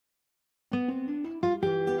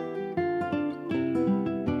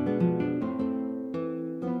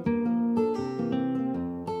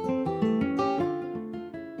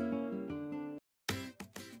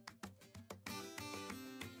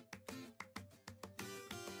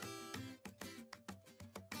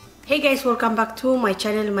Hey guys, welcome back to my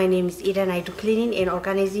channel. My name is Ida and I do cleaning and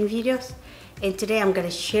organizing videos, and today I'm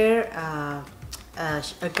gonna share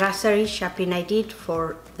a grocery shopping I did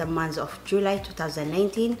for the month of July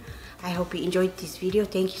 2019. I hope you enjoyed this video.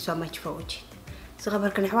 Thank you so much for watching. So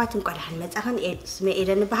خبركن حواتن قاعد حنمتأخن اسمي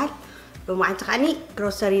إيدا نبهل بمعنى تقاني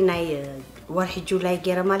grocery ناي ورح جولاي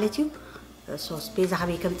جيرا مالتيو so سبيزا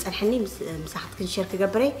حبي كم تسألحني مساحة كن شركة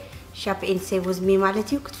قبري shop and save with me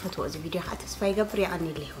مالتيو كنت فتوى إذا فيديو حتى سفاي قبري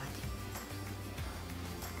عني اللي هواتي.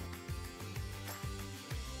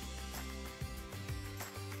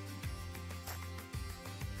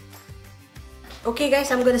 Okay guys,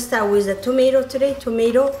 I'm gonna start with the tomato today.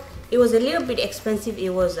 Tomato, it was a little bit expensive. It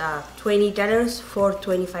was $20 for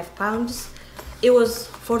 25 pounds. It was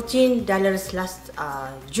 $14 last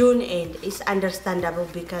June, and it's understandable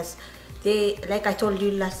because they, like I told you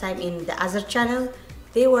last time in the other channel,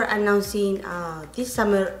 they were announcing this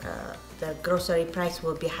summer the grocery price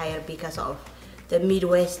will be higher because of the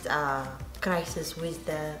Midwest crisis with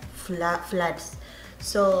the floods.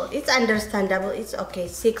 So it's understandable. It's okay.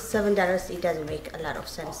 $6-7. It doesn't make a lot of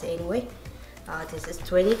sense anyway. This is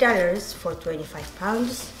 $20 for 25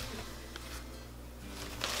 pounds.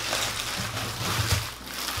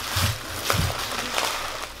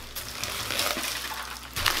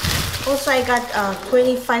 Also, I got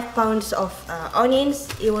 25 pounds of onions.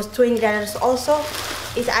 It was $20 also.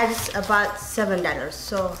 It adds about $7,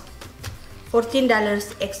 so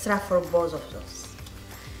 $14 extra for both of those.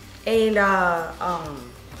 And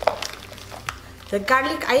the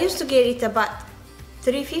garlic, I used to get it about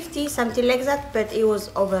 $3.50, something like that, but it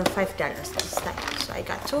was over $5 this time, so I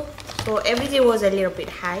got two. So everything was a little bit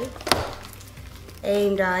high.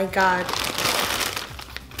 And I got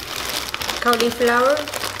cauliflower.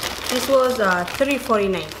 This was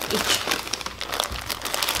 $3.49 each,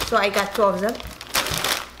 so I got two of them.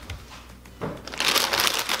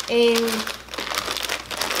 And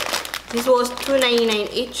this was $2.99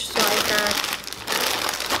 each, so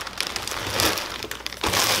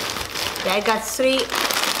I got three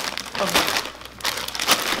of them.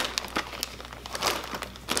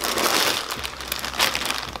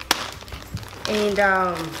 And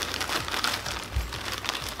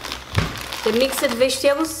the mixed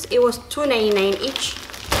vegetables, it was $2.99 each,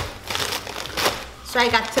 so I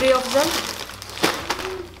got three of them.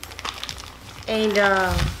 And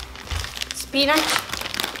spinach,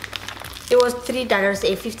 it was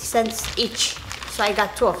 $3.50 each, so I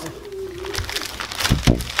got two of them.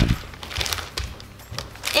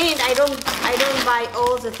 And I don't buy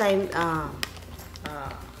all the time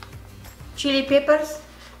chili peppers.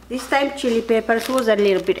 This time chili peppers was a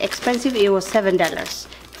little bit expensive. It was $7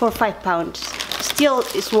 for 5 pounds. Still,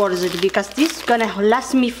 it's worth it because this is gonna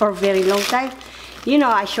last me for a very long time. You know,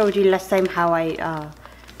 I showed you last time how I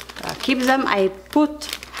keep them. I put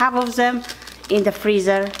half of them in the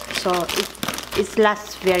freezer, so it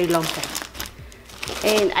lasts very long time.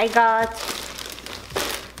 And I got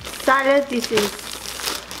salad. This is,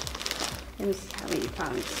 let me see how many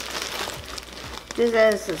pounds. This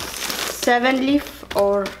is 7-leaf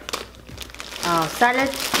or salad.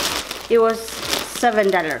 It was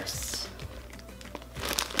 $7.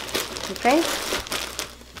 Okay.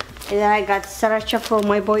 And then I got sriracha for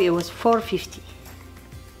my boy. It was $4.50.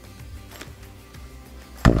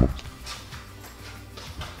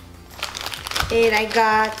 And I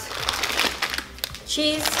got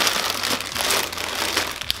cheese.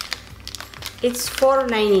 It's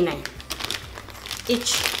 $4.99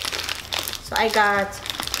 each. So I got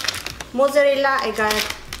mozzarella. I got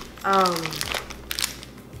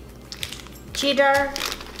cheddar.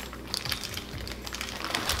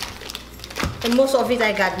 And most of it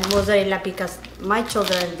I got mozzarella because my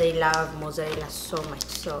children, they love mozzarella so much.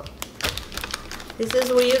 So this is,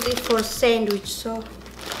 we use it for sandwich. So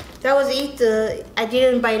that was it. I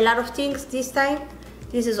didn't buy a lot of things this time.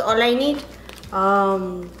 This is all I need.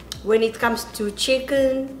 When it comes to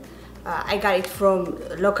chicken, I got it from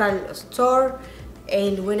local store.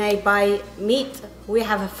 And when I buy meat, we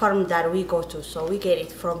have a farm that we go to, so we get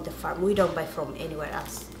it from the farm. We don't buy from anywhere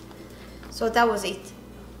else. So that was it.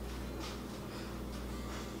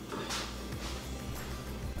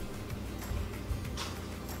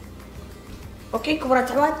 اوكي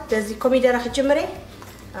كبرات حوات بزي كوميدرا خجمري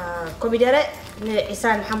كوميدرا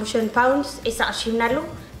عسان 5 باوندز عسا عشيمنالو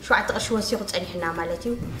شو عتقش وسيخ تصنيحنا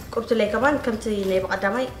مالتي قبط لي كمان كمتي ني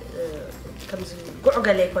بقدامي كم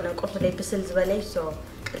قعقه لي كون قبط لي بسل زبلي سو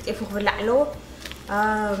قلطيفو خبلعلو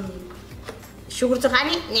شغل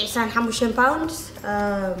تقاني عسان 5 باوندز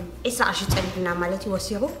عسا عشي تصنيحنا مالتي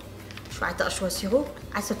وسيخو شو عتقش وسيخو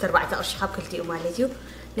 14 خاب كلتي مالتي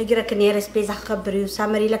نقرا كنيرس بيزا خبريو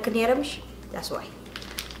سامري لك كنيرا مش that's why.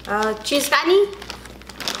 تشيز كاني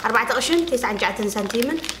 4 قرشين 99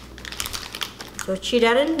 سنتيم سو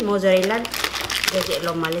تشيدرن موزاريلا جزء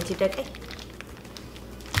لهم مالتي دقي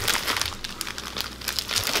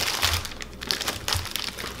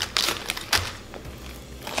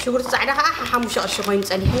شغل صعدها 5 قرش وين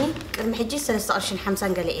تصلحني قدم حجي 3 قرش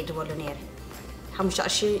 50 قال ايد ولو نير 5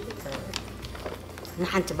 قرش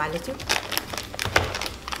نحنت مالتي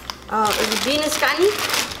البينس كاني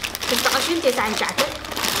 6 قرش 99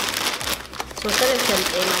 سو 3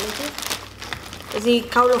 مالتي زي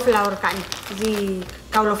كاولو فلاور كاني زي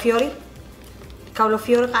كاولو فيوري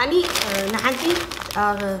كاني نحنتي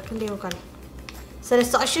كندي وكان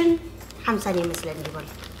 3 قرش 50 مثلا يقول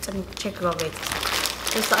تشيك لوغيت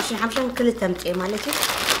 3 قرش 50 كل تمطي مالتي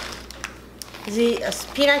زي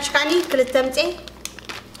سبيناتش كاني كل تمطي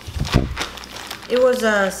it was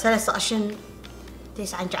 3 قرش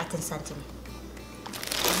 99 سنتيم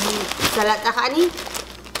زي سلطه كاني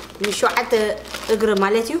لشوعة اقر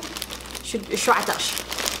مالتيو شوعة قرش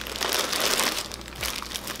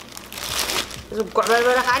زي قعبه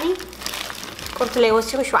برا كاني قلت لي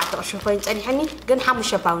وسيخ شوعة قرش خوين صنيحني كن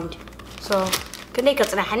 5 باوند سو كني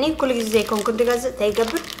كصنحني كل غزي زي كون كنت غاز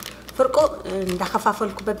تيغبر فرقو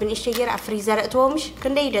اندخفافلكو ببنيشتي غير افريزر اتومش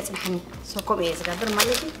كندي يدصنحني سو كوم ايه زغبر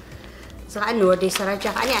مالتي زغاني ودي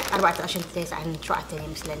سراجا كاني 14 9 شوعة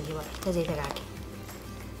يمسلني ورا تزي دغاكي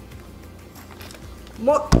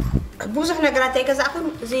مو بوزح نغرات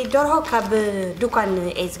يغزاكم زي دورو كاب دوكان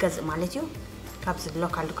ايز غز مالتيو كاب زد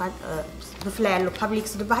لوكال دوكان بفلاي لو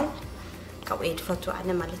بابليكس دبال كاب ايد فوتو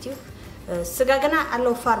انا مالتيو سغاغنا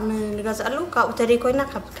الو فارم نغزالو كاب تري كوينا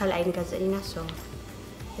كاب كالاي نغزالينا سو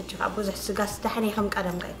تجي بوزح سغاس دحني خم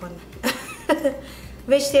قدم كايكون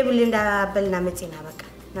فيجيتابل ندا بلنا متينا بقى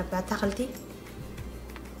نبات تخلتي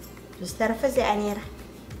مسترفه زي انيرا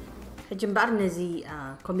جنبار نزي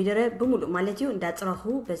كمبيوتر بملو مالتيو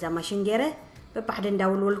ndatsrahu بዛ ماشين غيره ببحد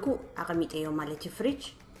እንዳውልወልኩ አቀሚጤዮ مالتيو fridge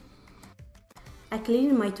I clean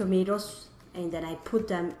my tomatoes and then I put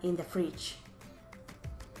them in the fridge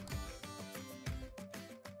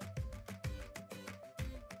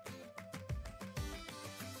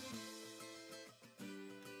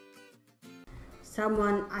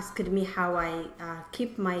Someone asked me how I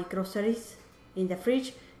keep my groceries in the fridge.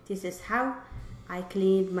 This is how I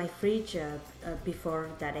cleaned my fridge before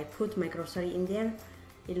that I put my grocery in there.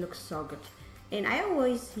 It looks so good. And I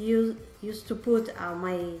always used to put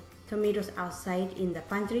my tomatoes outside in the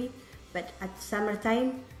pantry, but at summertime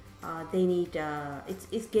they need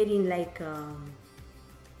it's getting like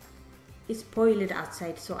it's spoiled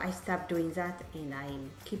outside, so I stopped doing that and I'm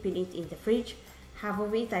keeping it in the fridge. Half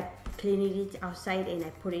of it I cleaned it outside and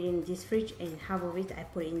I put it in this fridge, and half of it I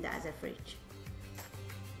put in the other fridge.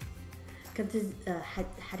 كنت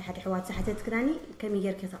حد حوات ساحتت كراني كم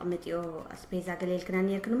يجر كتقمطيو اسبيزا قليل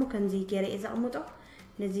كراني يركنمو كم زي كيري اذا قمطو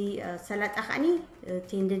نزي سلطه اخاني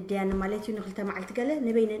تندديان مالتي نخلته معلت قله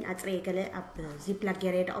نبينن اطري قله اب زي بلاك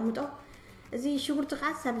غيري دقمطو زي شغورت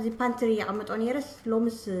قاس اب زي بانتري يقمطو نيرس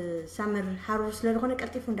لومس سامر حروس لدخونه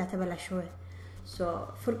قلطيفو እንዳተበላሽው سو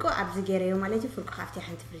فرقو اب زي غيري مالتي فرقو خافتي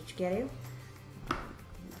حنت فريج غيري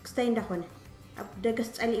كستاي እንዳሆነ اب دغس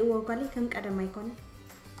صليو قالي كم قدم يكون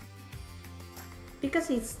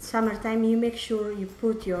Because it's summertime, you make sure you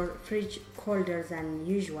put your fridge colder than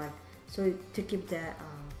usual, so to keep the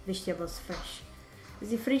vegetables fresh.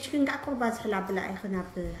 The fridge can get cold, but it's not like it's not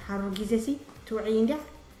hard to get. To عينها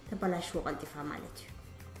تبلاش وقت فهمالتي.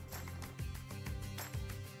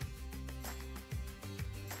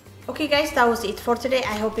 Okay guys, that was it for today.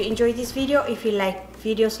 I hope you enjoyed this video. If you like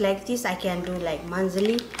videos like this, I can do like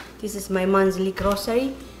monthly. This is my monthly grocery.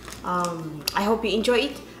 I hope you enjoy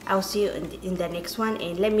it. I'll see you in the next one,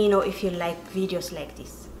 and let me know if you like videos like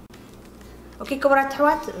this. Okay كبرات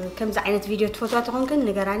حوات كم زعينت فيديو تفوتوا تكونكن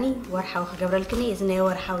نغراني ورحاو خغبرلكني ازنا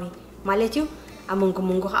ورحاوي مالتيو امونكم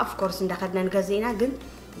مونغو اوف كورس ندخدنا نغزينا غن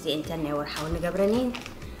زي انتنا ورحاو نغبرنين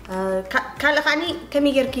كالخاني كم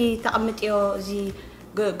يغركي تقمطيو زي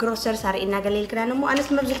جروسر سارينا قليل كنا مو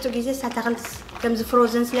انس مبزحتو غيزه ساتخلت كم زي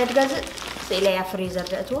فروزن سلادغاز سيلايا فريزر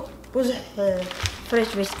داتو بوزح فريش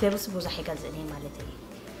فيجيتابلز بوزح يغزني مالتي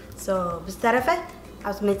So, بسترفة، I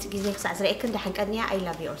was meant to give you a I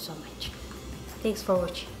love you all so much. Thanks for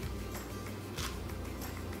watching.